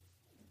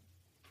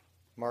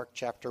Mark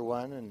chapter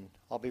 1, and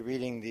I'll be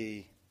reading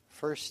the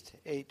first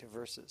 8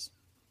 verses.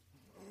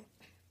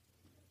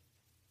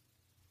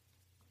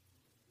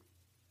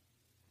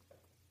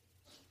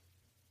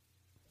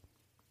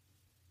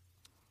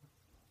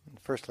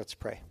 First, let's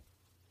pray.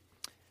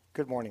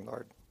 Good morning,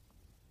 Lord.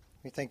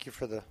 We thank you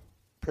for the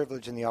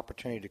privilege and the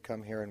opportunity to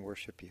come here and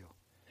worship you,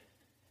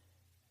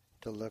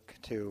 to look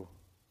to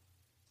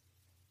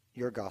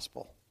your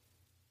gospel,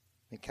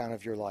 the account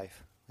of your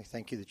life. We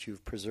thank you that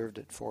you've preserved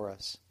it for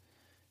us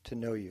to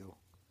know you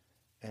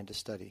and to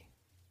study,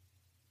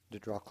 to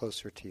draw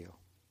closer to you.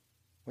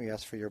 We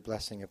ask for your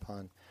blessing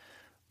upon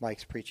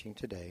Mike's preaching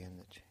today and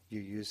that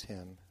you use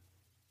him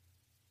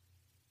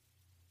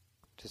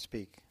to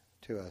speak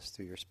to us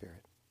through your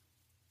Spirit.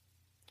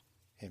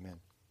 Amen.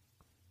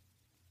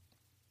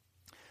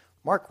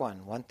 Mark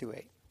 1, 1 through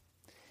 8.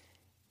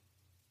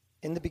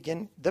 In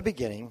the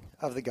beginning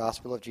of the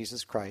gospel of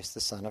Jesus Christ, the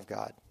Son of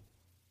God.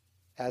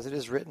 As it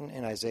is written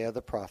in Isaiah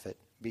the prophet,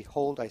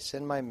 "Behold, I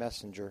send my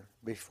messenger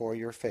before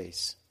your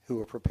face, who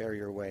will prepare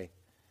your way.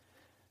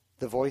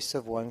 The voice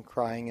of one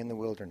crying in the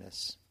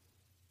wilderness,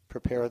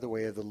 prepare the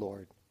way of the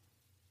Lord,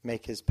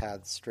 make his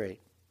paths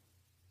straight."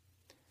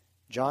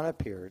 John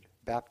appeared,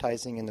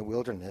 baptizing in the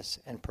wilderness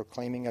and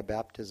proclaiming a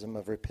baptism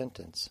of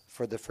repentance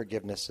for the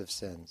forgiveness of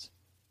sins.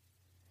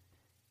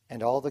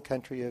 And all the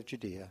country of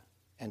Judea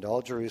and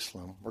all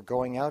Jerusalem were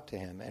going out to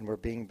him and were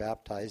being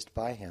baptized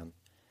by him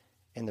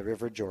in the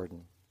river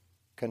Jordan,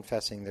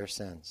 confessing their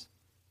sins.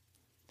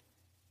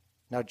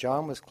 Now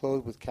John was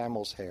clothed with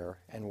camel's hair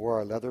and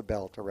wore a leather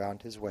belt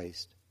around his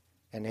waist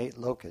and ate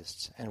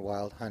locusts and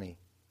wild honey.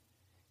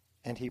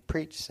 And he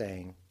preached,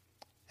 saying,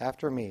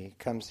 "After me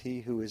comes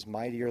he who is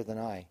mightier than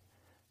I,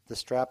 the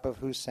strap of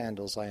whose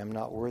sandals I am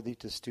not worthy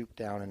to stoop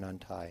down and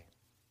untie.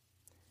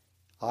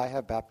 I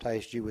have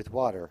baptized you with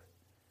water,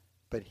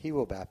 but he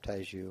will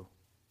baptize you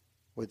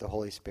with the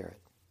Holy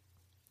Spirit."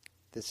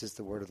 This is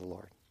the word of the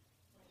Lord.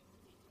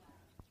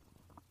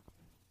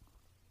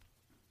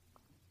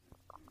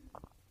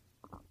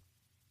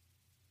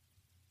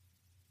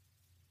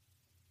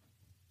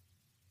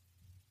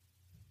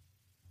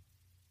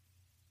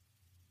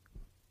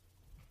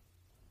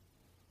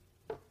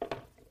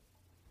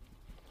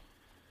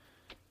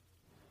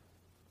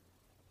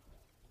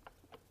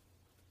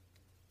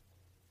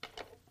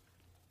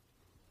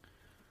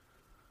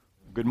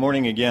 Good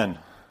morning again.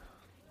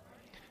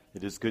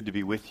 It is good to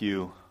be with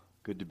you,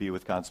 good to be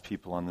with God's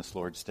people on this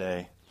Lord's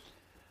Day.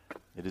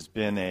 It has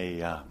been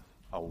a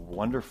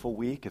wonderful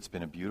week. It's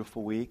been a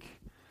beautiful week.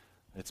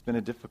 It's been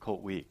a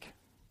difficult week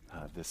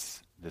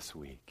this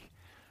week.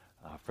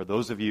 For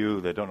those of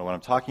you that don't know what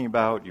I'm talking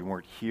about, you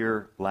weren't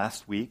here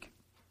last week.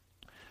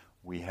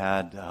 We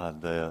had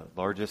the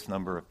largest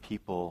number of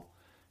people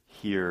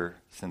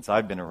here since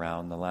I've been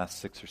around the last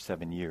 6 or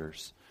 7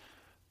 years.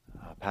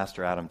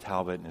 Pastor Adam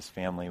Talbot and his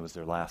family was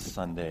their last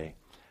Sunday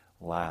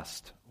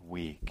last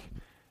week.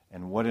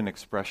 And what an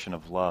expression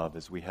of love,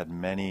 as we had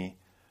many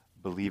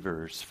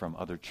believers from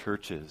other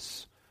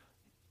churches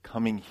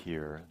coming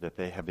here that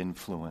they have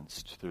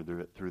influenced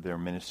through their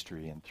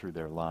ministry and through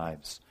their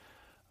lives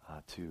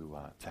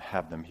to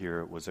have them here.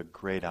 It was a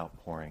great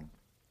outpouring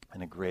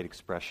and a great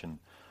expression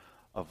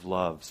of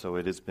love. So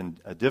it has been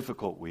a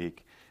difficult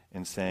week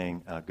in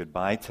saying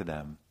goodbye to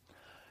them.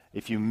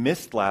 If you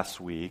missed last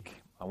week,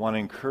 I want to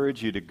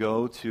encourage you to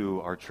go to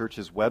our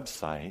church's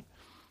website.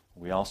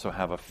 We also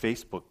have a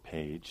Facebook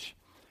page.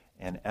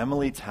 And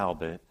Emily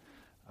Talbot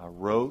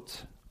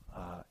wrote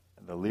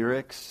the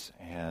lyrics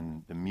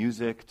and the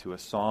music to a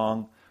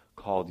song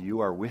called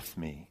 "You Are With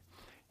Me."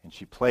 And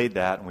she played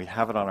that, and we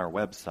have it on our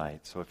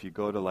website. So if you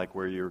go to like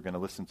where you're going to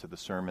listen to the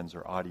sermons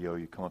or audio,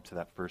 you come up to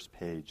that first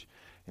page,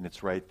 and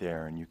it's right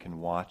there, and you can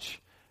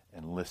watch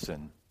and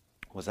listen.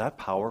 Was that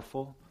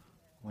powerful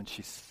when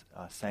she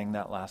sang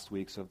that last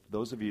week? So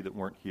those of you that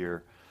weren't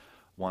here,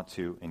 want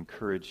to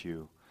encourage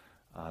you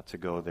to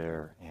go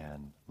there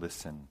and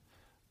listen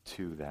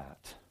to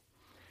that.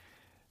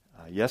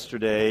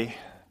 Yesterday,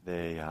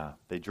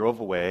 they drove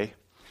away,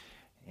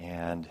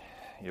 and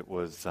it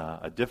was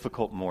a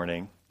difficult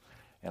morning,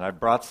 and I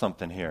brought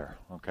something here,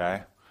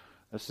 okay?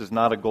 This is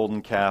not a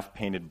golden calf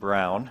painted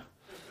brown,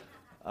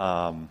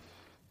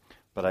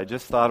 but I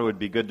just thought it would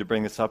be good to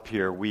bring this up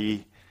here.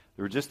 There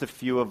were just a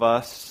few of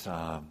us,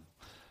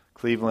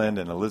 Cleveland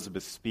and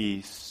Elizabeth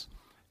Spees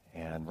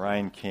and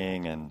Ryan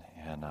King and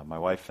my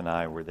wife and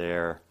I were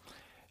there,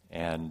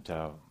 and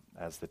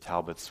as the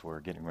Talbots were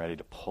getting ready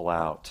to pull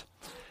out,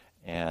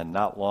 and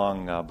not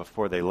long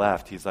before they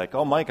left, he's like,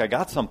 "Oh, Mike, I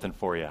got something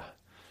for you."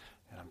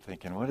 And I'm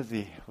thinking, what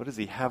does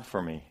he have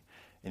for me?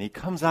 And he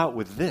comes out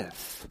with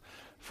this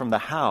from the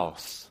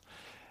house,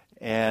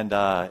 and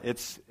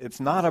it's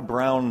not a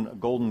brown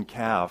golden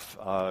calf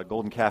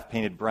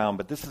painted brown,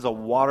 but this is a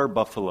water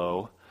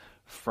buffalo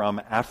from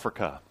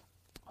Africa.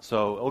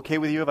 So, okay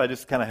with you if I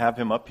just kind of have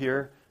him up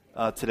here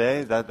today?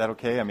 Is that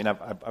okay? I mean,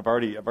 I've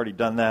already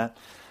done that.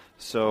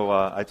 So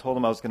I told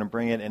him I was going to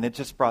bring it, and it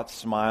just brought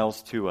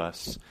smiles to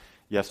us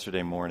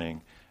yesterday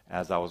morning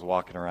as I was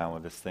walking around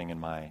with this thing in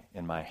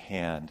my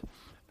hand.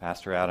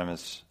 Pastor Adam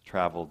has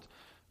traveled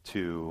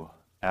to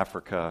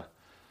Africa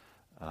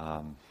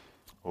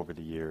over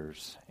the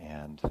years.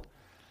 And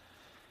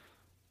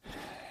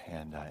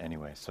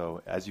anyway,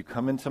 so as you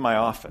come into my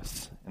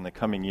office in the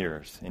coming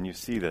years and you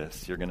see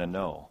this, you're going to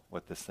know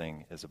what this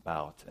thing is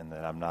about, and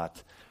that I'm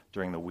not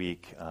during the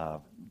week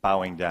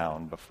bowing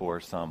down before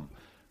some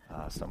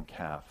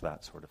calf,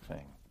 that sort of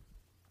thing.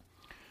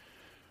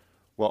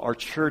 Well, our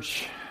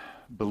church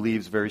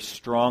believes very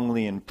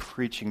strongly in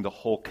preaching the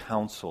whole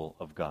counsel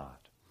of God.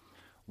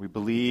 We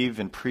believe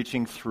in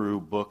preaching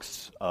through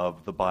books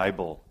of the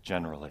Bible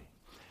generally.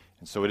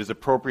 And so it is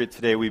appropriate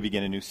today we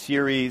begin a new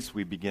series,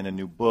 we begin a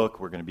new book.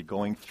 We're going to be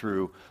going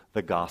through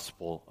the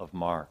Gospel of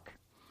Mark.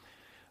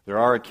 There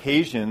are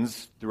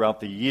occasions throughout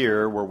the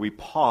year where we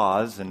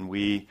pause, and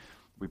we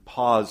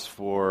pause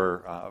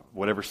for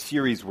whatever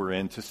series we're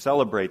in to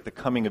celebrate the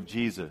coming of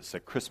Jesus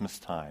at Christmas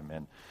time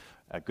and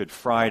at Good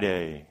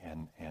Friday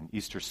and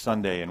Easter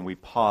Sunday, and we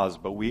pause,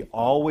 but we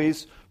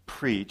always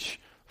preach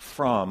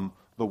from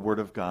the Word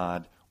of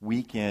God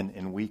week in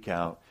and week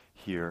out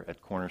here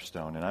at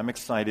Cornerstone. And I'm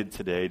excited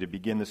today to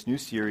begin this new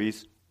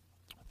series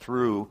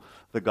through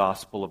the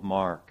Gospel of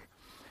Mark.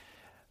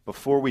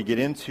 Before we get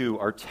into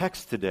our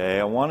text today,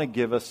 I want to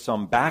give us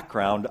some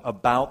background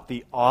about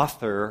the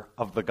author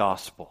of the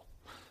Gospel,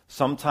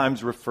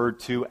 sometimes referred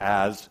to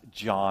as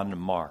John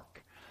Mark.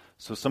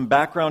 So some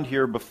background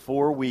here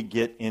before we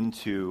get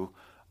into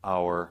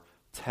our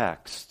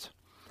text.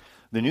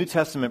 The New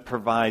Testament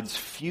provides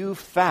few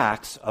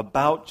facts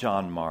about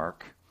John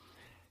Mark.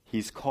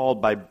 He's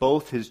called by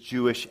both his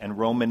Jewish and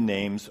Roman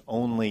names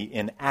only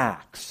in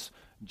Acts,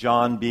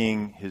 John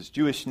being his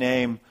Jewish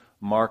name,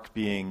 Mark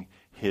being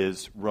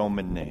his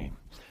Roman name.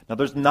 Now,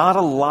 there's not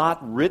a lot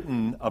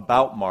written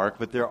about Mark,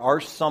 but there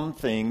are some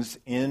things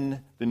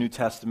in the New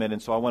Testament,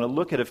 and so I want to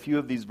look at a few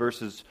of these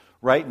verses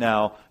right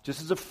now, just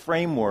as a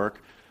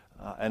framework,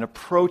 an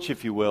approach,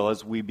 if you will,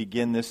 as we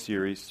begin this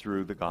series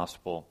through the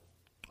Gospel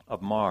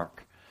of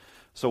Mark.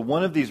 So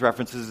one of these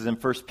references is in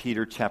 1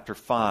 Peter chapter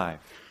 5.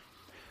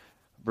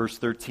 Verse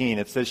 13,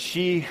 it says,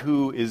 "She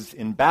who is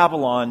in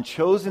Babylon,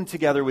 chosen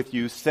together with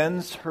you,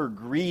 sends her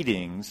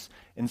greetings,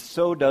 and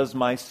so does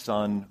my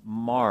son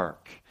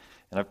Mark."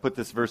 And I've put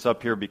this verse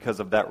up here because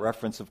of that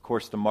reference, of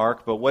course, to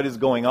Mark. But what is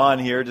going on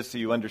here, just so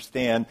you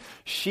understand,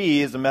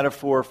 she is a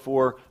metaphor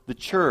for the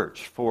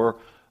church, for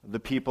the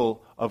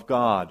people of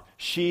God.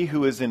 She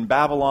who is in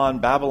Babylon,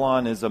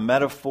 Babylon is a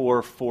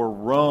metaphor for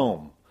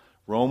Rome.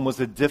 Rome was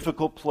a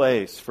difficult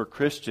place for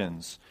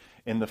Christians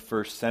in the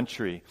first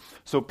century.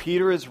 So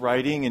Peter is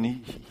writing, and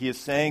he is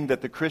saying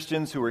that the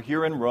Christians who are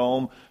here in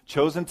Rome,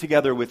 chosen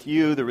together with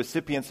you, the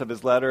recipients of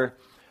his letter,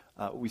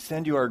 we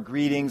send you our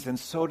greetings, and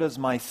so does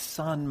my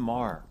son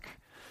Mark.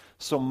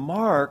 So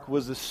Mark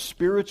was a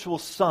spiritual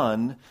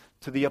son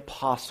to the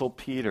Apostle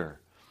Peter.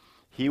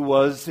 He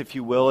was, if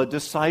you will, a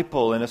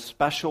disciple in a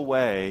special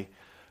way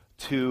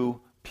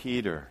to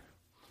Peter.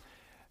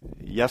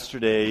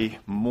 Yesterday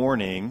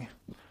morning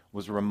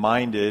was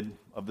reminded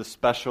of the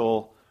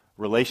special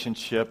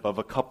relationship of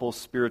a couple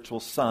spiritual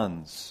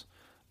sons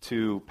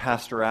to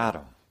Pastor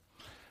Adam.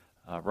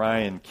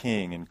 Ryan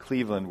King and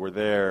Cleveland were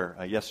there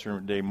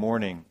yesterday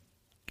morning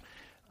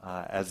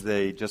as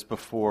they, just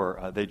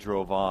before they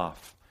drove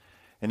off.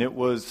 And it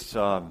was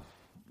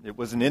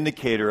an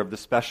indicator of the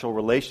special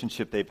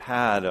relationship they've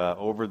had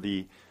over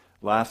the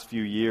last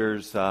few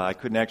years. I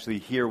couldn't actually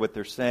hear what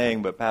they're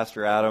saying, but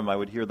Pastor Adam, I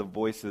would hear the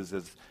voices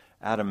as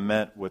Adam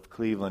met with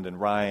Cleveland and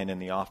Ryan in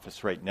the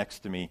office right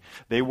next to me.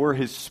 They were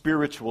his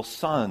spiritual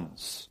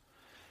sons,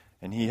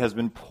 and he has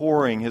been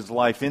pouring his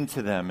life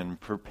into them and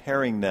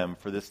preparing them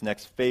for this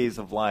next phase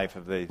of life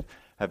if they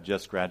have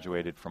just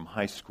graduated from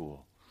high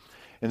school.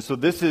 And so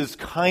this is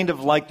kind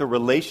of like the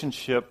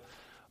relationship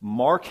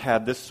Mark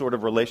had, this sort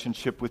of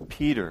relationship with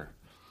Peter.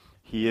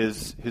 He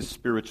is his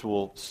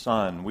spiritual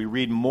son. We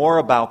read more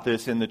about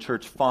this in the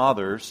church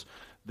fathers,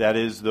 that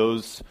is,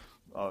 those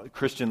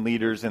Christian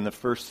leaders in the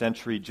first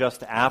century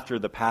just after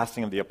the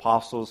passing of the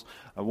apostles.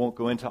 I won't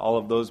go into all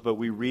of those, but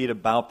we read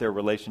about their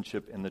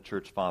relationship in the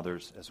church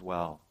fathers as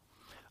well.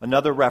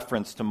 Another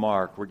reference to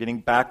Mark. We're getting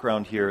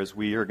background here as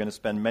we are going to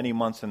spend many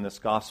months in this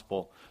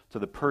gospel to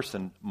the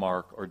person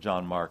Mark or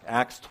John Mark.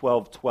 Acts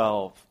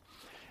 12:12.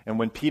 And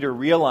when Peter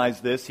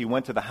realized this, he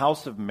went to the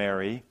house of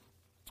Mary,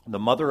 the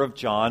mother of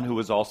John, who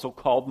was also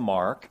called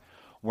Mark,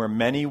 where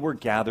many were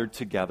gathered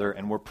together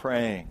and were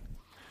praying.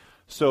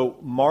 So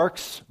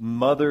Mark's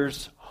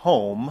mother's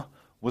home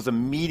was a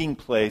meeting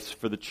place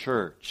for the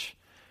church.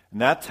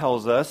 And that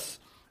tells us,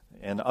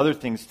 and other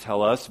things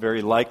tell us,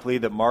 very likely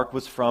that Mark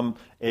was from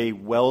a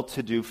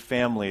well-to-do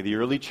family. The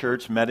early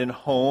church met in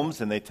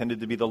homes, and they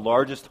tended to be the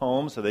largest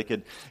homes, so they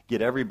could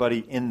get everybody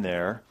in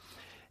there.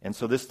 And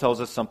so this tells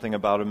us something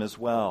about him as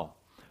well.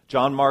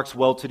 John Mark's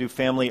well-to-do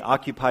family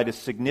occupied a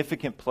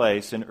significant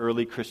place in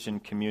early Christian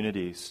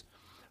communities,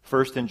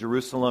 first in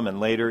Jerusalem and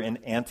later in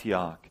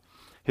Antioch.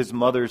 His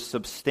mother's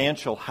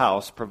substantial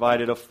house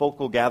provided a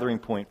focal gathering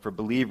point for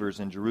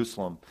believers in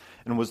Jerusalem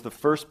and was the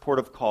first port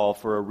of call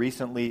for a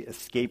recently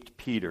escaped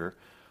Peter,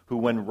 who,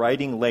 when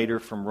writing later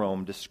from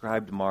Rome,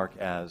 described Mark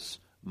as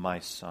my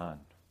son.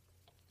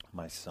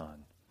 my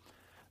son.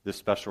 This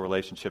special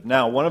relationship.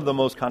 Now, one of the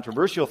most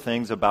controversial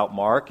things about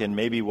Mark, and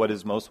maybe what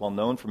is most well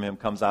known from him,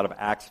 comes out of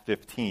Acts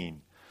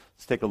 15.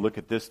 Let's take a look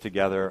at this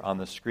together on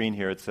the screen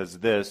here. It says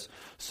this: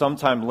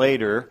 sometime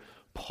later,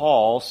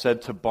 Paul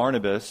said to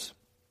Barnabas,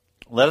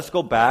 "Let us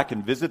go back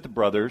and visit the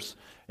brothers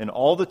in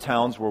all the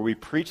towns where we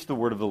preach the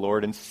word of the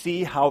Lord and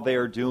see how they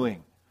are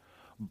doing."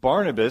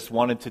 Barnabas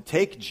wanted to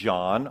take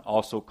John,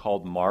 also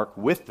called Mark,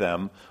 with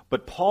them,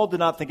 but Paul did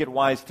not think it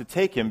wise to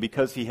take him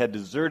because he had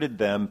deserted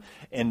them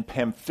in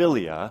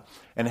Pamphylia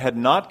and had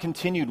not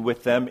continued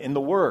with them in the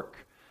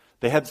work.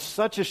 They had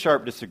such a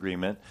sharp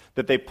disagreement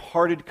that they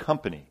parted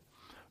company.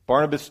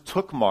 Barnabas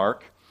took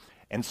Mark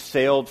and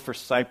sailed for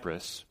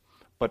Cyprus,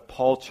 but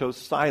Paul chose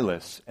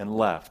Silas and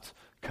left,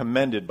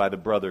 commended by the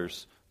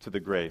brothers to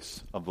the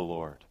grace of the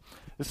Lord.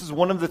 This is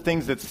one of the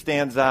things that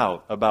stands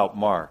out about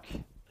Mark.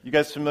 You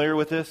guys familiar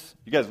with this?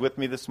 You guys with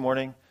me this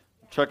morning?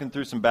 I'm trucking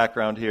through some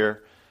background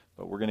here,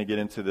 but we're going to get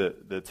into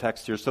the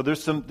text here. So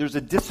there's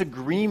a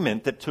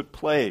disagreement that took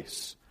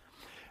place.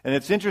 And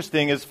it's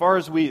interesting, as far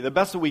as the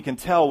best that we can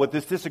tell, what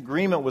this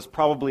disagreement was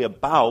probably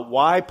about,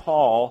 why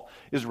Paul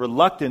is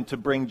reluctant to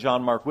bring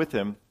John Mark with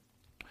him,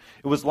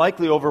 it was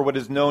likely over what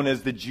is known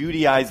as the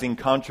Judaizing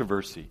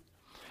controversy.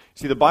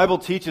 See, the Bible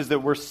teaches that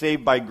we're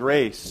saved by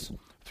grace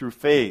through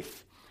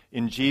faith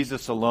in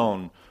Jesus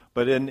alone.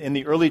 But in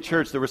the early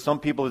church, there were some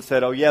people that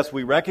said, oh yes,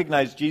 we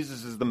recognize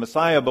Jesus as the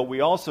Messiah, but we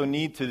also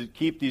need to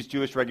keep these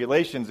Jewish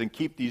regulations and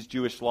keep these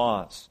Jewish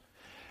laws.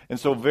 And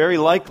so very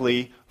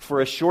likely, for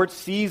a short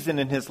season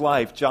in his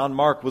life, John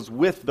Mark was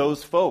with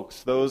those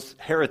folks, those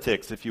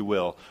heretics, if you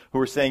will, who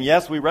were saying,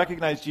 yes, we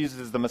recognize Jesus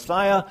as the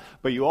Messiah,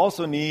 but you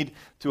also need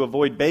to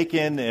avoid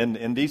bacon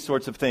and these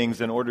sorts of things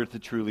in order to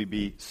truly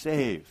be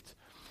saved.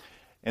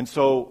 And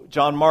so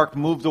John Mark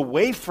moved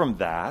away from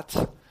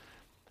that,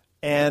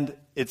 and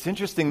it's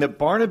interesting that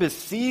Barnabas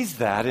sees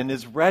that and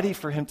is ready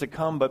for him to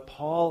come, but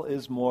Paul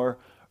is more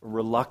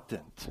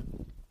reluctant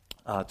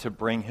to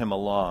bring him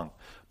along.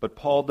 But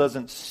Paul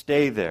doesn't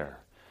stay there.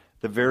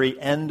 The very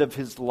end of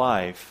his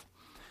life,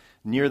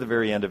 near the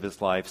very end of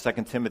his life,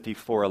 2 Timothy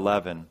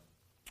 4:11,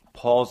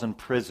 Paul's in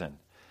prison,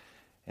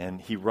 and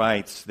he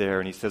writes there,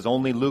 and he says,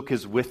 only Luke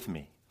is with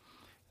me.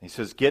 And he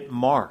says, get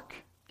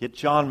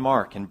John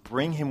Mark, and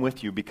bring him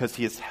with you, because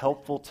he is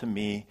helpful to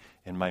me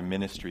in my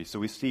ministry. So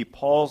we see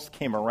Paul's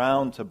came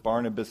around to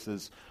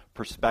Barnabas's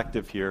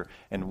perspective here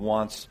and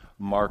wants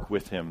Mark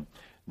with him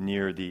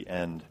near the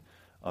end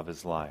of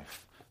his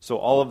life. So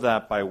all of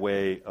that by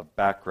way of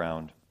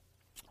background.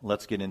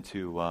 Let's get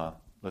into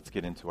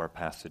our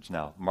passage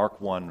now. Mark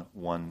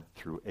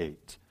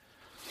 1:1-8.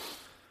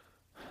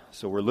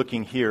 So we're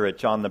looking here at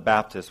John the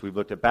Baptist. We've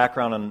looked at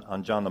background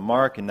on John the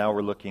Mark, and now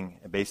we're looking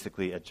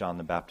basically at John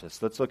the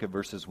Baptist. Let's look at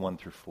verses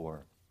 1-4.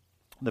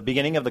 The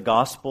beginning of the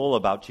gospel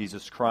about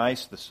Jesus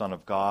Christ, the Son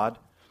of God.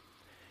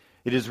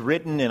 It is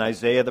written in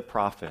Isaiah the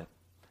prophet,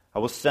 I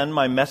will send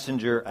my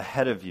messenger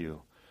ahead of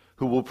you,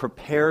 who will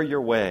prepare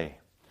your way,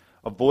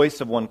 a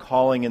voice of one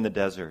calling in the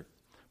desert.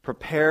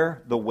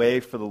 Prepare the way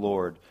for the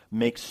Lord,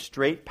 make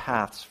straight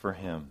paths for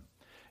him.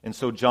 And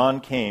so John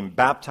came,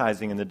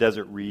 baptizing in the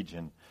desert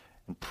region,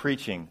 and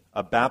preaching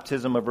a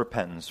baptism of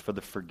repentance for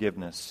the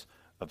forgiveness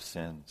of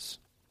sins.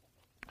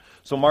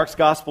 So Mark's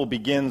gospel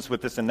begins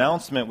with this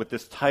announcement, with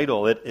this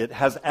title. It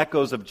has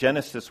echoes of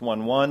Genesis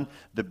 1:1,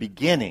 the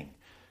beginning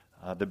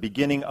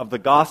of the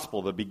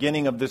gospel, the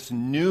beginning of this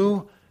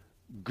new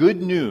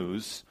good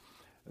news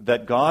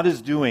that God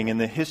is doing in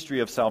the history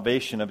of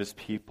salvation of his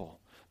people.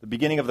 The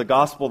beginning of the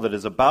gospel that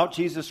is about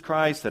Jesus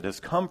Christ, that has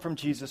come from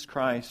Jesus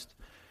Christ.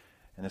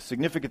 And a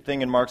significant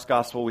thing in Mark's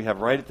gospel we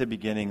have right at the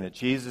beginning, that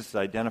Jesus is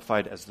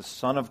identified as the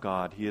Son of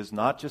God. He is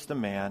not just a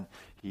man,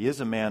 he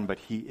is a man, but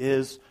he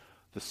is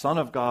the Son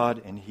of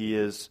God, and he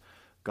is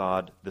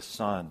God the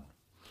Son.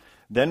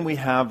 Then we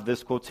have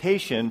this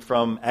quotation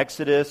from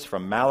Exodus,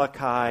 from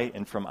Malachi,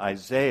 and from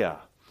Isaiah.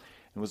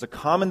 It was a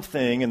common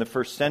thing in the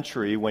first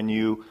century when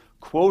you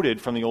quoted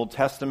from the Old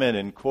Testament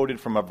and quoted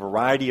from a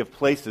variety of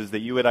places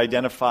that you would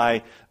identify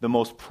the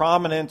most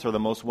prominent or the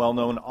most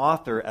well-known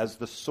author as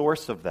the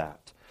source of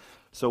that.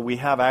 So we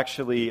have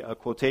actually a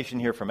quotation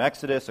here from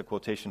Exodus, a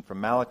quotation from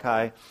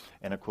Malachi,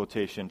 and a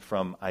quotation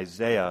from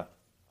Isaiah,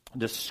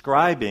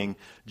 describing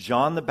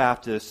John the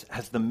Baptist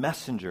as the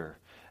messenger,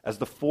 as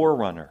the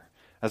forerunner,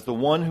 as the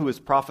one who is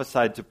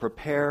prophesied to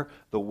prepare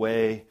the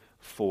way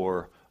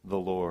for the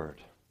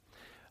Lord.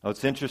 Now,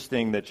 it's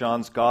interesting that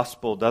John's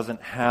gospel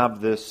doesn't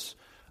have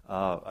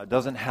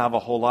a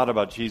whole lot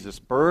about Jesus'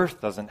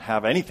 birth, doesn't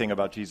have anything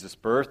about Jesus'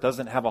 birth,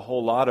 doesn't have a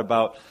whole lot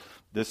about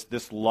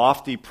this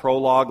lofty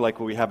prologue like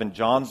what we have in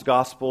John's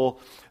gospel,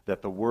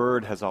 that the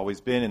Word has always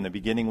been, in the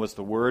beginning was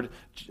the Word.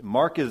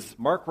 Mark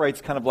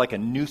writes kind of like a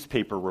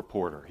newspaper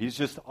reporter. He's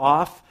just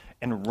off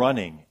and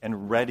running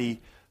and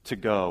ready to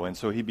go. And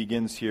so he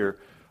begins here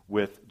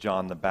with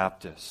John the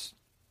Baptist.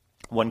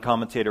 One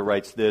commentator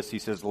writes this, he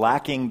says,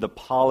 lacking the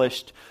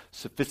polished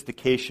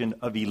sophistication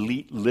of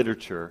elite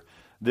literature,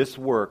 this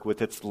work,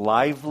 with its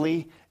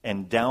lively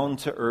and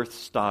down-to-earth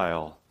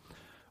style,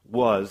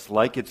 was,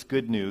 like its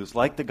good news,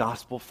 like the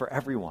gospel for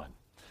everyone.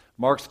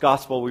 Mark's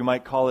gospel, we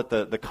might call it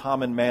the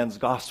common man's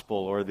gospel,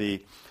 or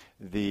the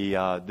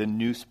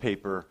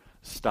newspaper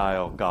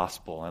style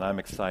gospel. And I'm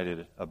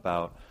excited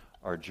about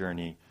our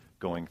journey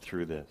going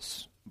through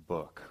this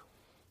book.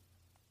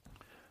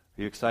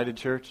 Are you excited,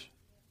 church?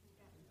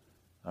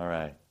 All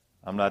right.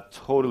 I'm not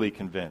totally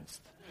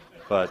convinced,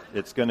 but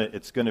it's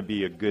gonna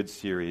be a good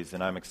series,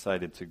 and I'm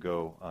excited to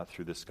go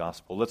through this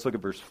gospel. Let's look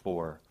at verse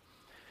 4.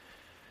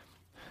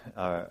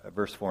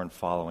 Verse 4 and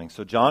following.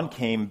 So John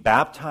came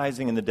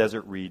baptizing in the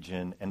desert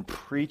region and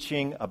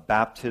preaching a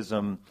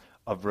baptism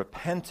of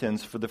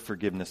repentance for the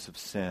forgiveness of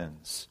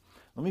sins.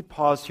 Let me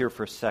pause here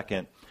for a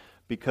second,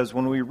 because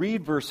when we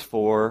read verse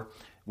 4,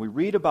 we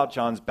read about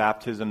John's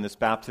baptism, this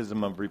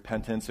baptism of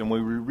repentance, and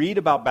when we read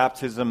about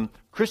baptism,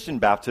 Christian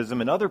baptism,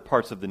 in other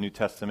parts of the New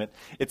Testament,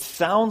 it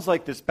sounds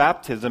like this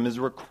baptism is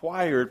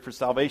required for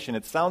salvation.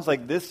 It sounds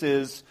like this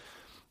is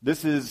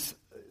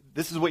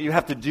what you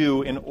have to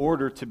do in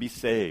order to be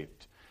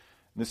saved.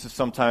 This is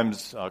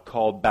sometimes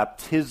called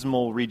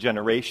baptismal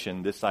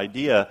regeneration, this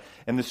idea,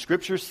 and the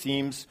Scripture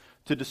seems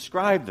to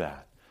describe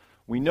that.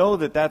 We know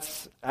that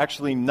that's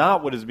actually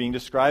not what is being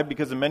described,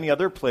 because in many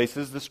other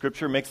places the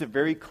Scripture makes it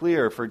very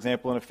clear, for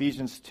example in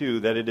Ephesians 2,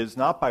 that it is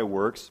not by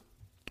works,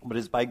 but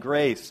is by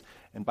grace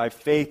and by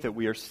faith that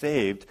we are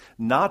saved,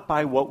 not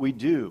by what we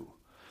do.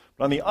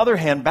 But on the other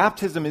hand,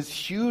 baptism is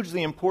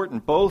hugely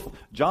important. Both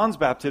John's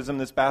baptism,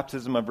 this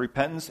baptism of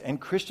repentance, and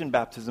Christian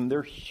baptism,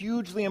 they're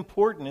hugely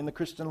important in the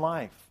Christian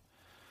life.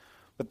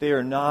 But they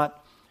are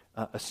not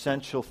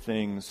essential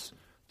things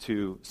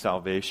to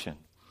salvation.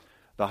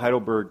 The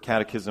Heidelberg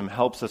Catechism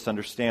helps us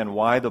understand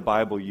why the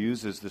Bible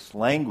uses this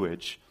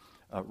language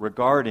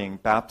regarding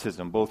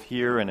baptism, both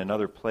here and in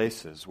other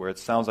places, where it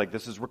sounds like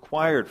this is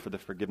required for the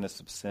forgiveness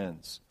of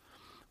sins.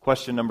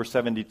 Question number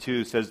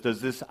 72 says, does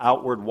this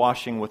outward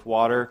washing with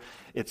water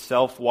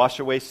itself wash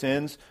away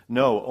sins?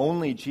 No,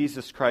 only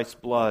Jesus Christ's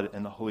blood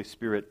and the Holy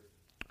Spirit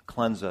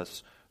cleanse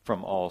us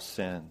from all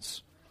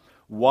sins.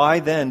 Why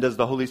then does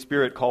the Holy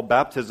Spirit call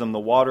baptism the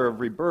water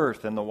of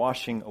rebirth and the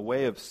washing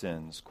away of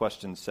sins?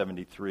 Question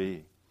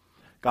 73.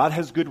 God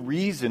has good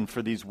reason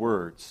for these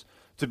words.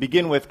 To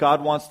begin with,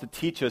 God wants to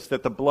teach us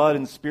that the blood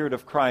and Spirit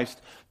of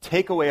Christ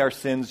take away our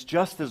sins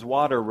just as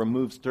water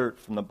removes dirt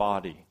from the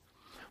body.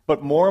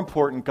 But more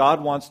important,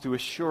 God wants to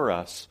assure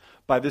us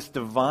by this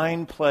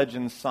divine pledge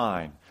and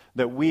sign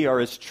that we are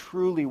as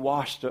truly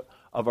washed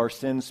of our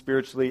sins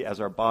spiritually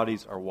as our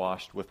bodies are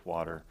washed with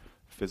water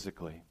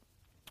physically.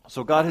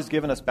 So God has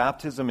given us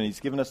baptism and He's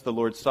given us the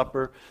Lord's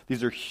Supper.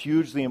 These are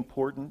hugely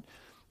important.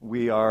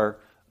 We are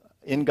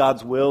in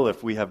God's will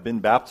if we have been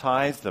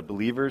baptized. The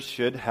believers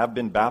should have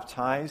been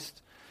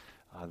baptized.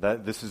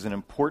 This is an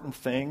important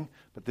thing,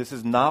 but this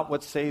is not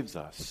what saves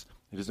us.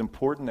 It is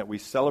important that we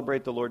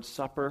celebrate the Lord's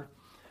Supper,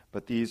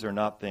 but these are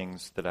not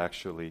things that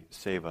actually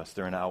save us.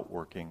 They're an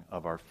outworking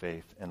of our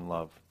faith and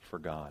love for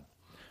God.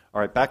 All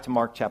right, back to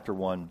Mark chapter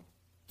 1,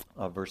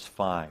 verse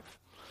 5. It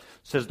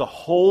says, the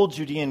whole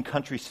Judean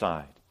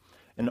countryside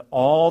and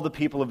all the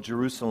people of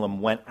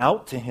Jerusalem went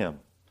out to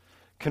him,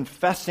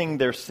 confessing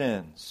their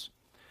sins.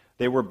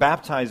 They were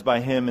baptized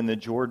by him in the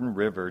Jordan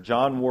River.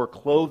 John wore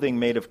clothing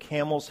made of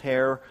camel's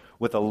hair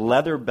with a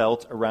leather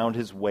belt around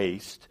his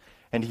waist,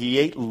 and he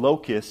ate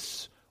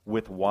locusts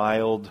with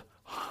wild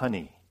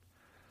honey.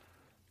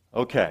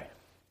 Okay,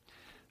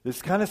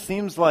 this kind of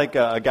seems like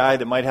a guy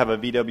that might have a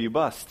VW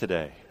bus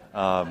today.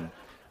 The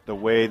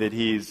way that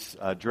he's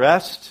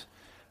dressed,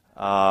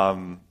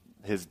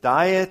 his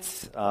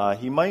diet,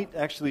 he might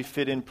actually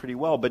fit in pretty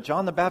well. But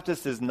John the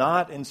Baptist is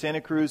not in Santa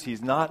Cruz.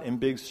 He's not in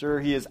Big Sur.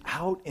 He is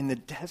out in the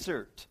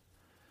desert.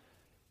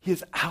 He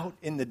is out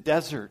in the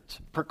desert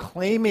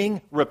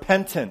proclaiming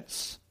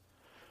repentance,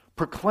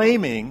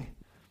 proclaiming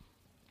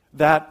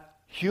that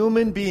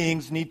human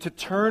beings need to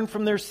turn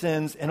from their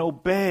sins and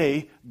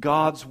obey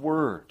God's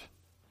word.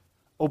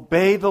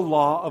 Obey the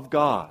law of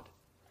God.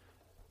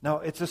 Now,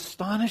 it's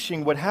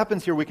astonishing what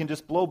happens here. We can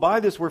just blow by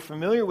this. We're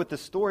familiar with the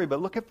story,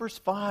 but look at verse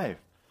 5.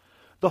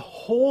 The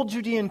whole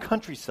Judean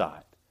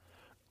countryside,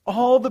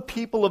 all the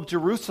people of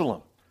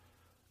Jerusalem.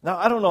 Now,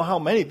 I don't know how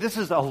many. This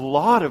is a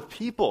lot of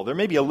people. There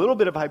may be a little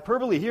bit of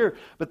hyperbole here,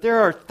 but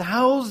there are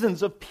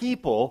thousands of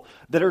people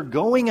that are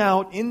going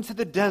out into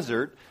the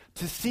desert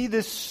to see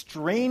this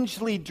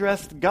strangely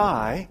dressed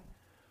guy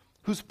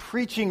who's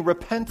preaching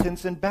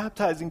repentance and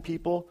baptizing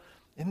people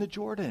in the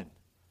Jordan.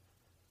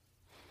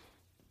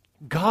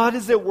 God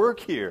is at work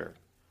here.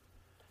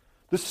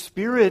 The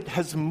Spirit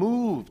has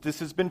moved. This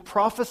has been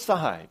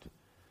prophesied.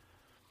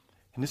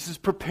 And this is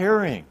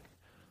preparing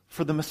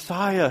for the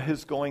Messiah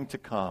who's going to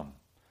come.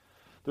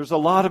 There's a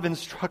lot of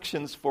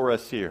instructions for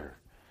us here.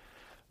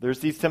 There's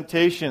these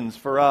temptations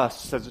for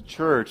us as a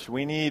church.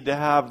 We need to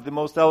have the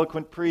most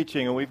eloquent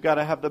preaching, and we've got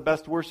to have the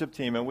best worship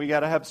team, and we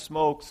got to have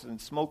smokes and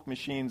smoke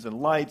machines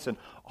and lights and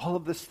all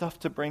of this stuff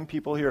to bring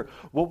people here.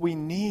 What we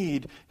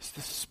need is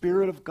the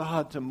Spirit of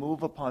God to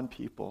move upon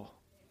people.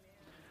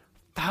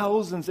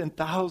 thousands and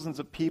thousands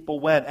of people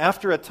went.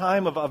 After a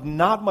time of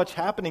not much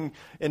happening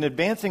in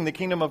advancing the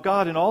kingdom of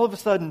God, and all of a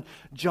sudden,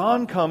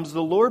 John comes,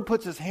 the Lord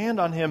puts his hand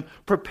on him,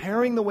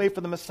 preparing the way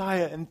for the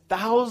Messiah, and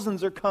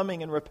thousands are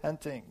coming and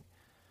repenting.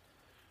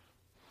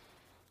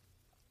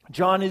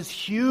 John is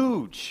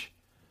huge.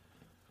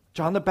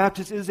 John the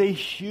Baptist is a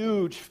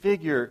huge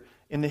figure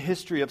in the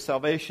history of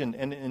salvation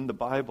and in the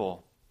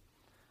Bible.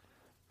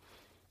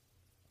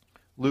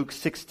 Luke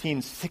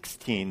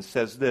 16:16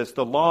 says this,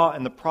 the law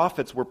and the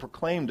prophets were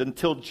proclaimed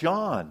until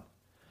John.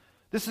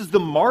 This is the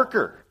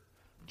marker.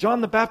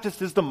 John the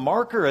Baptist is the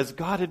marker as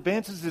God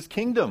advances his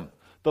kingdom.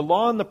 The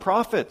law and the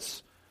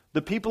prophets,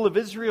 the people of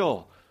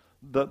Israel,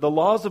 the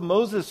laws of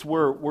Moses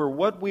were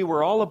what we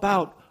were all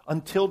about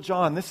until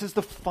John. This is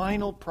the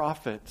final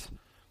prophet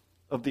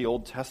of the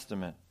Old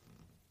Testament.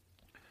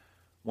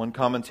 One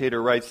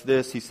commentator writes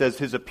this, he says,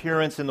 his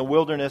appearance in the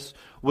wilderness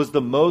was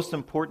the most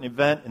important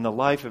event in the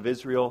life of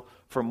Israel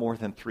for more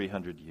than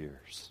 300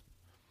 years.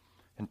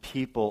 And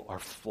people are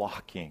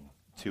flocking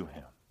to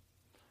him.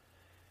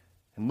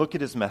 And look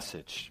at his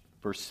message,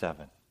 verse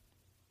 7.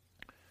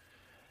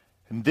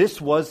 And this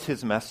was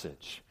his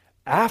message.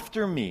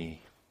 After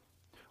me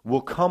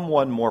will come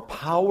one more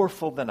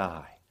powerful than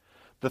I,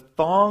 the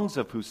thongs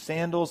of whose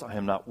sandals I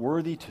am not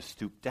worthy to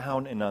stoop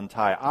down and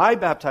untie. I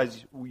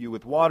baptize you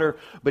with water,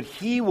 but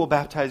he will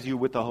baptize you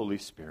with the Holy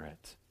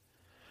Spirit.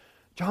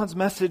 John's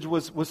message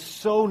was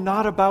so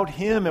not about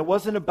him. It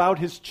wasn't about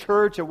his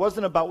church. It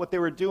wasn't about what they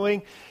were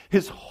doing.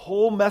 His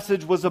whole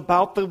message was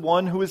about the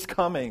one who is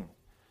coming.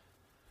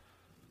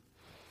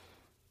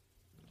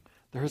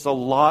 There's a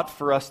lot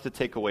for us to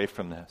take away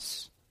from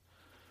this.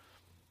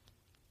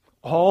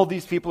 All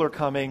these people are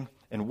coming.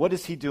 And what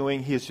is he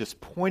doing? He is just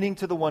pointing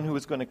to the one who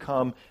is going to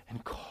come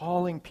and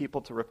calling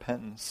people to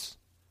repentance.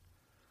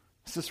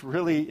 This is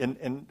really,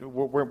 and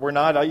we're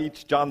not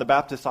each John the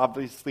Baptist,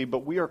 obviously,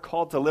 but we are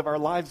called to live our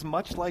lives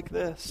much like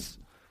this.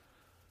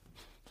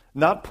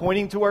 Not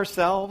pointing to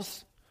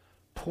ourselves,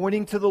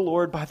 pointing to the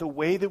Lord by the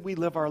way that we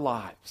live our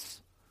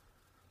lives,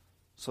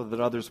 so that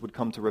others would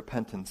come to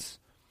repentance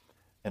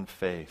and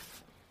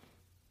faith.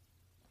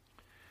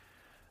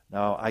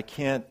 Now, I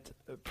can't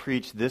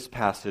preach this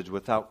passage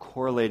without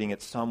correlating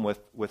it some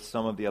with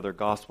some of the other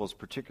Gospels,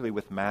 particularly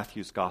with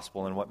Matthew's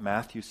Gospel and what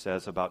Matthew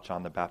says about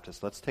John the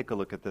Baptist. Let's take a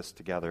look at this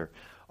together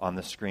on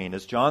the screen.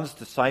 As John's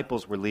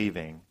disciples were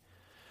leaving,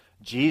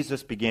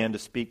 Jesus began to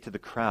speak to the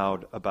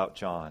crowd about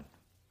John.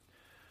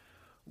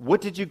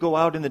 What did you go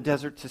out in the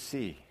desert to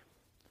see?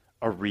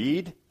 A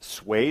reed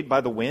swayed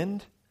by the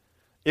wind?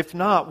 If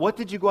not, what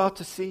did you go out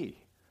to see?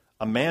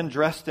 A man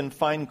dressed in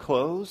fine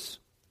clothes?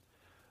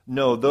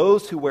 No,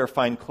 those who wear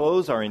fine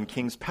clothes are in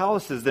king's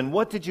palaces. Then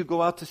what did you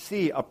go out to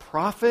see? A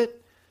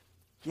prophet?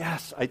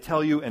 Yes, I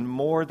tell you, and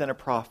more than a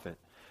prophet.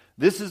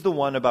 This is the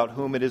one about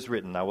whom it is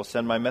written, I will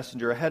send my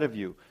messenger ahead of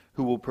you,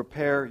 who will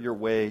prepare your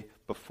way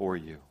before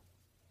you.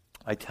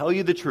 I tell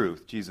you the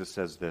truth, Jesus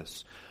says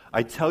this.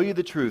 I tell you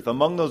the truth,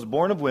 among those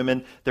born of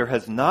women, there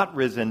has not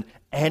risen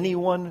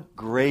anyone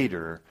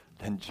greater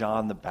than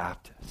John the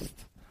Baptist.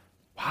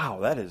 Wow,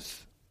 that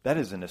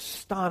is an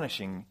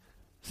astonishing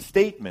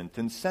statement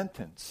and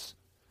sentence.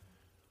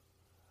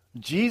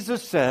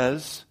 Jesus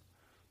says,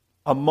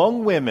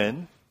 among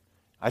women,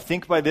 I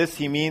think by this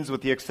he means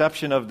with the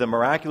exception of the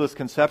miraculous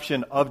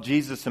conception of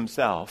Jesus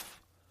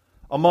himself,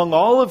 among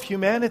all of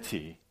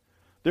humanity,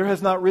 there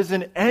has not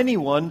risen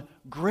anyone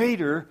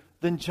greater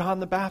than John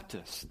the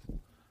Baptist.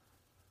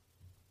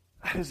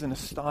 That is an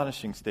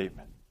astonishing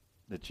statement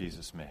that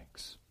Jesus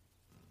makes.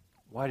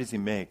 Why does he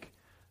make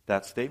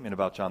that statement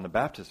about John the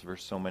Baptist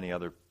versus so many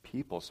other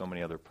people, so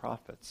many other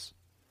prophets?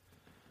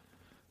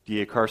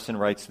 D.A. Carson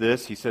writes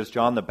this. He says,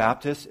 John the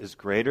Baptist is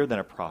greater than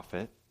a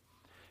prophet.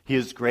 He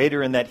is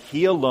greater in that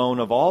he alone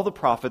of all the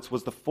prophets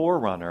was the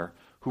forerunner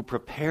who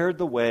prepared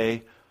the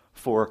way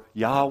for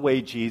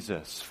Yahweh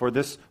Jesus, for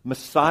this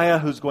Messiah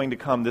who's going to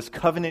come, this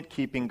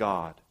covenant-keeping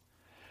God,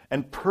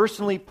 and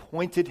personally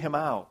pointed him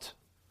out.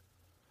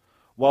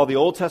 While the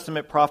Old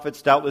Testament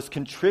prophets doubtless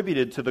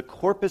contributed to the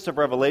corpus of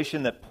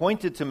revelation that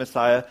pointed to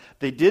Messiah,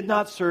 they did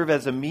not serve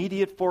as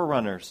immediate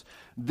forerunners.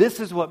 This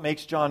is what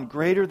makes John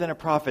greater than a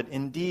prophet,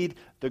 indeed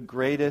the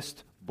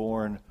greatest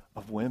born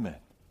of women.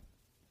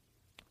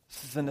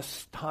 This is an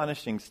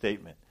astonishing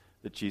statement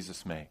that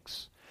Jesus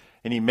makes.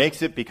 And he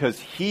makes it because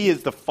he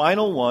is the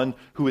final one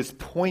who is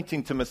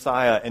pointing to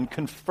Messiah and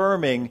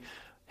confirming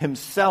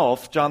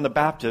himself, John the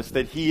Baptist,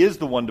 that he is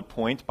the one to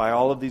point by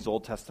all of these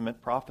Old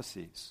Testament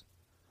prophecies.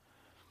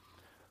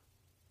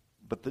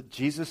 But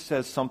Jesus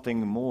says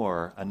something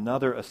more,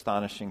 another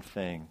astonishing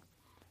thing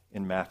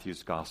in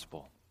Matthew's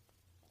Gospel.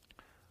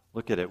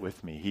 Look at it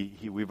with me.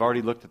 We've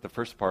already looked at the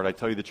first part. I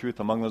tell you the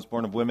truth, among those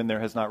born of women there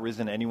has not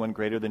risen anyone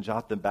greater than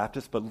John the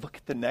Baptist. But look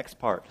at the next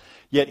part.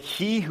 Yet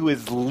he who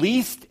is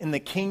least in the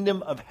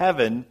kingdom of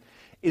heaven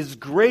is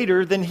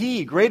greater than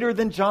he, greater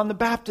than John the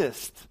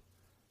Baptist.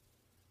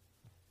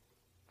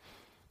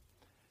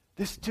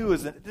 This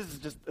is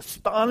just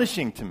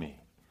astonishing to me.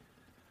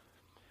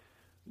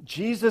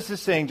 Jesus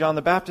is saying John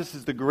the Baptist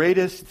is the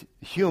greatest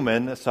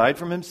human, aside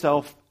from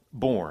himself,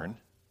 born.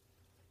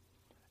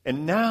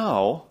 And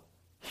now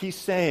he's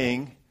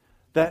saying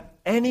that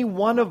any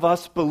one of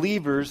us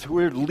believers who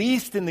are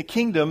least in the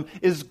kingdom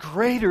is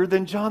greater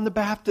than John the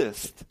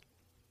Baptist.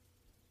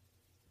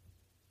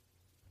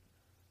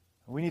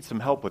 We need some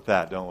help with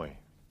that, don't we?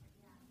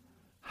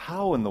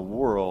 How in the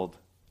world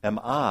am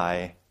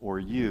I or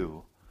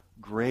you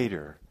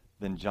greater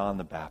than John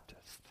the Baptist?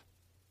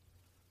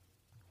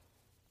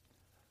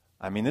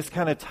 I mean, this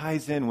kind of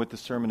ties in with the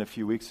sermon a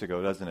few weeks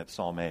ago, doesn't it?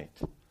 Psalm 8,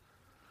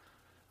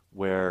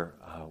 where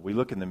we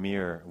look in the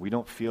mirror. We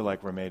don't feel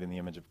like we're made in the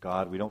image of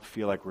God. We don't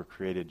feel like we're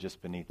created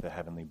just beneath the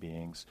heavenly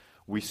beings.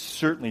 We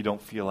certainly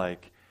don't feel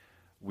like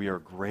we are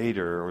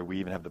greater, or we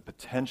even have the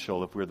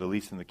potential, if we're the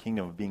least in the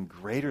kingdom, of being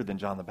greater than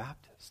John the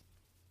Baptist.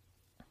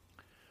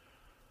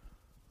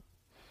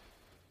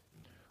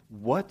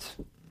 What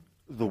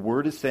the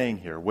Word is saying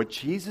here, what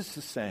Jesus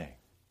is saying,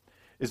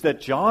 is that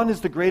John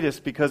is the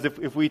greatest because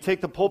if we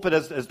take the pulpit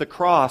as the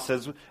cross,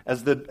 as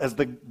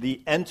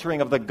the entering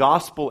of the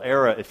gospel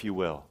era, if you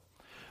will,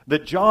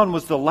 that John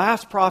was the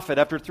last prophet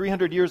after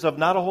 300 years of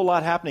not a whole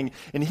lot happening,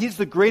 and he's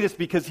the greatest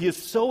because he is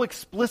so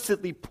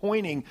explicitly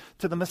pointing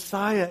to the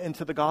Messiah and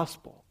to the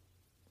gospel.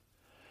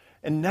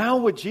 And now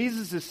what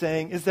Jesus is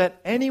saying is that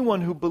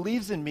anyone who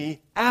believes in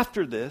me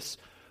after this,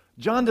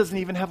 John doesn't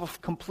even have a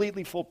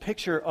completely full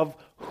picture of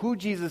who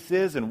Jesus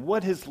is and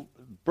what his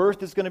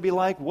birth is going to be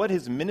like, what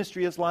his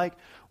ministry is like,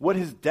 what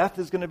his death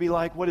is going to be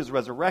like, what his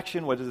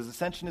resurrection, what his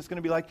ascension is going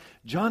to be like.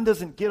 John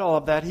doesn't get all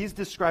of that. He's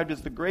described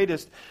as the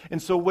greatest.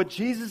 And so what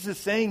Jesus is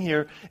saying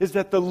here is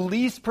that the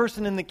least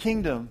person in the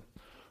kingdom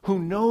who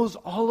knows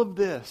all of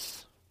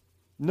this,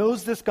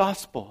 knows this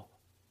gospel,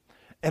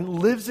 and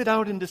lives it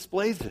out and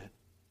displays it,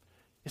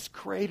 is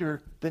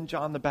greater than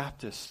John the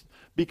Baptist.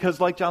 Because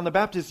like John the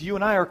Baptist, you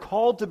and I are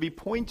called to be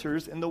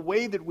pointers in the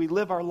way that we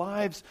live our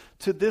lives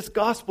to this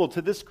gospel,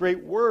 to this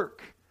great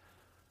work,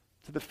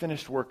 to the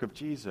finished work of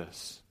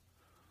Jesus.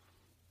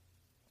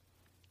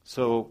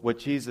 So what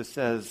Jesus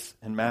says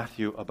in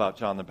Matthew about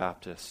John the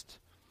Baptist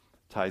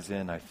ties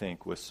in, I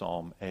think, with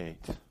Psalm 8.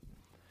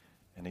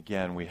 And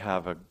again, we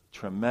have a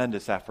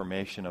tremendous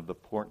affirmation of the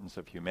importance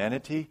of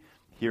humanity.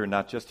 Here,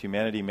 not just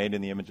humanity made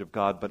in the image of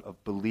God, but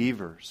of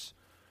believers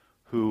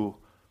who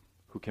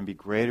can be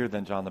greater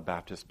than John the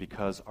Baptist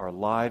because our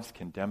lives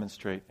can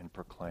demonstrate and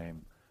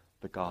proclaim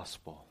the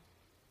gospel.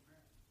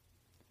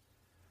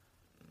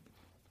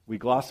 We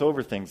gloss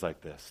over things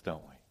like this,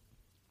 don't we?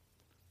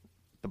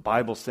 The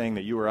Bible's saying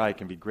that you or I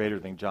can be greater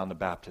than John the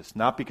Baptist,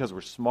 not because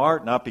we're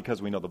smart, not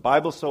because we know the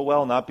Bible so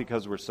well, not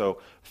because we're so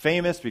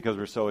famous, because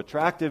we're so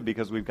attractive,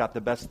 because we've got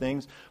the best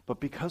things, but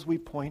because we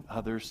point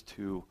others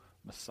to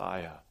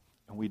Messiah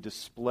and we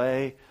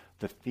display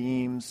the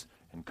themes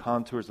and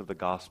contours of the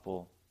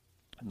gospel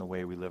in the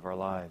way we live our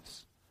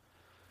lives.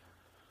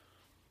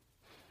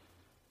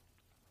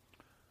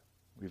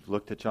 We've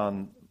looked at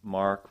John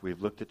Mark,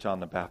 we've looked at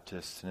John the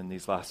Baptist, and in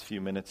these last few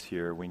minutes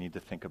here, we need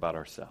to think about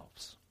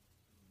ourselves.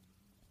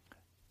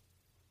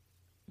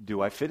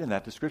 Do I fit in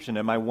that description?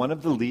 Am I one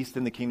of the least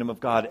in the kingdom of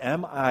God?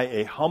 Am I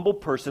a humble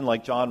person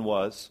like John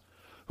was,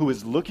 who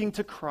is looking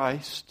to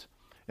Christ,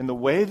 and the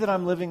way that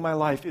I'm living my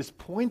life is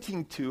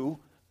pointing to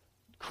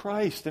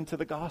Christ and to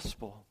the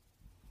gospel?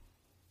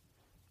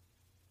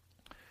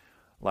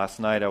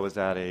 Last night I was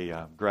at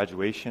a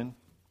graduation,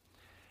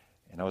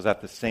 and I was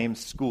at the same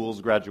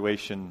school's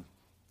graduation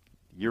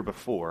year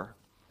before,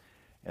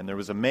 and there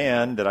was a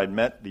man that I'd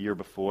met the year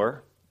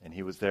before, and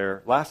he was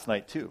there last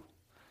night too.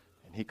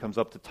 And he comes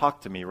up to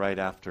talk to me right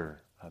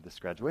after this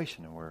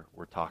graduation, and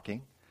we're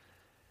talking.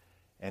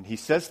 And he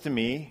says to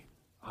me,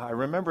 I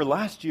remember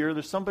last year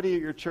there's somebody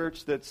at your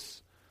church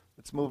that's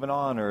moving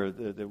on, or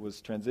that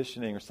was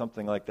transitioning or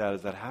something like that.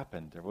 Has that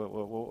happened? Or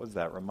what was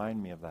that?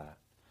 Remind me of that.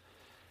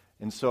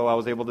 And so I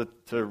was able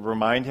to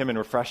remind him and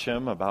refresh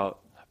him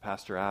about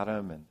Pastor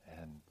Adam and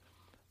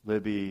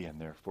Libby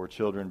and their 4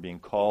 children being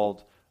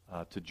called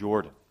to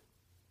Jordan.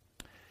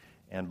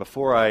 And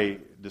before I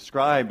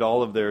described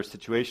all of their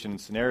situation and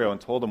scenario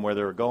and told them where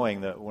they were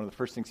going, one of the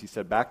first things he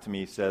said back to me,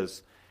 he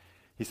says,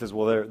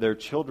 well, their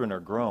children are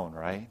grown,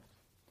 right?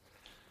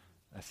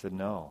 I said,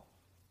 no,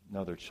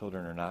 their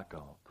children are not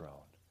grown.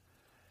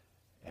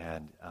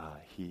 And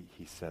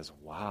he says,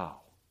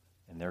 wow,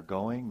 and they're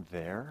going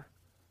there?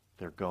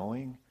 They're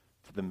going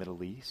to the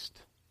Middle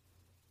East?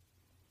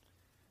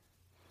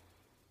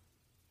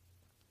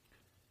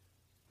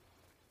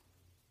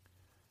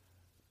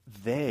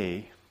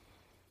 They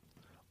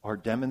are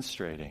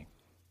demonstrating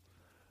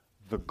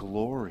the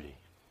glory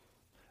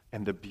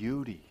and the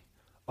beauty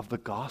of the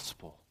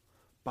gospel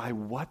by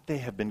what they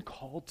have been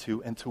called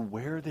to and to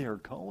where they are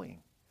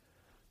going.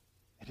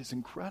 It is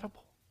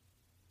incredible.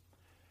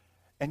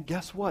 And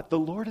guess what? The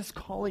Lord is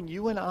calling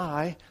you and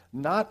I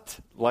not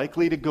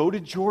likely to go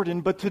to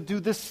Jordan, but to do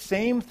the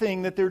same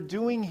thing that they're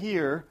doing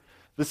here,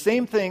 the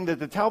same thing that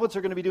the Talbots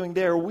are going to be doing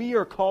there. We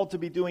are called to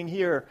be doing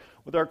here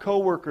with our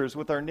coworkers,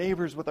 with our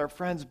neighbors, with our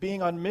friends,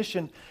 being on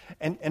mission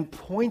and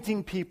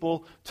pointing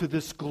people to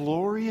this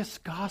glorious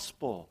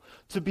gospel,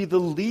 to be the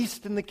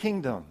least in the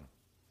kingdom.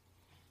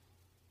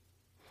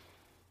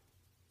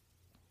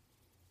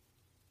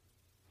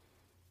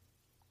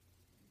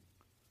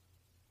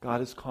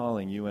 God is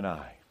calling you and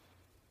I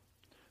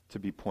to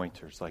be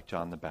pointers like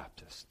John the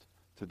Baptist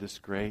to this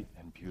great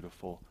and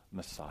beautiful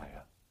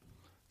Messiah.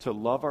 To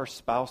love our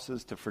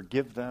spouses, to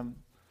forgive them,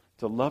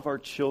 to love our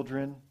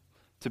children,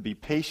 to be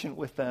patient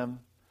with them,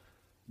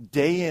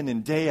 day in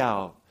and day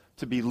out,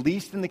 to be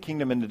least in the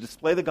kingdom and to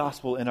display the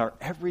gospel in our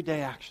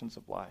everyday actions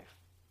of life.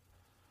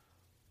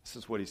 This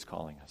is what he's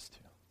calling us to.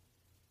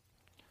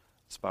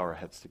 Let's bow our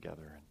heads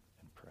together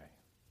and pray.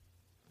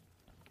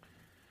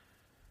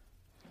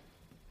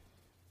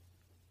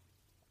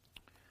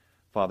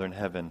 Father in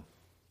heaven,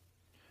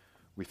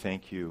 we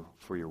thank you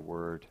for your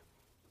word.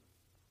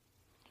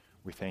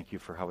 We thank you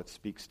for how it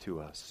speaks to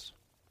us.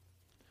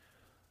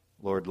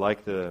 Lord,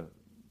 like the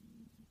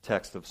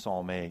text of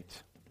Psalm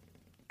 8,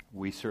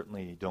 we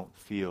certainly don't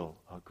feel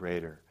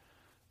greater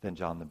than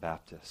John the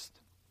Baptist.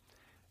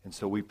 And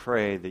so we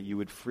pray that you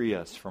would free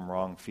us from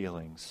wrong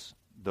feelings,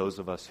 those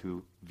of us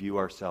who view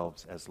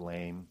ourselves as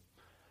lame,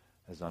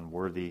 as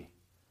unworthy,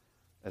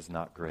 as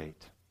not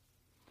great.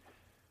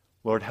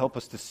 Lord, help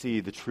us to see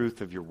the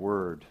truth of your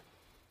word,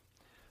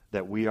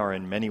 that we are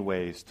in many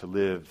ways to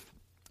live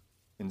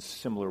in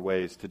similar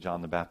ways to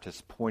John the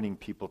Baptist, pointing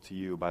people to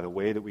you by the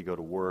way that we go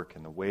to work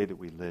and the way that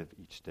we live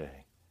each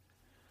day.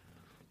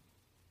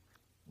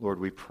 Lord,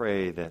 we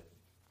pray that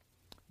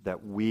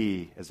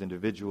we as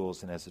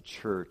individuals and as a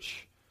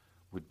church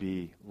would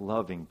be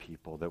loving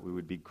people, that we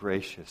would be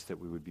gracious, that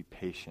we would be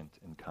patient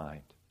and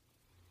kind.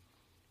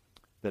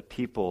 That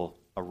people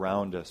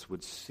around us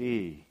would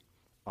see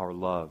our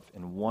love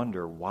and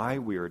wonder why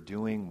we are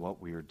doing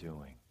what we are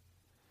doing.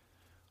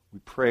 We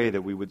pray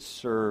that we would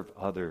serve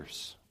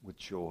others with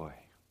joy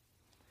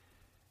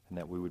and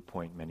that we would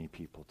point many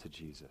people to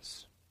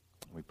Jesus.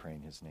 We pray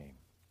in his name.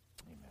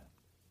 Amen.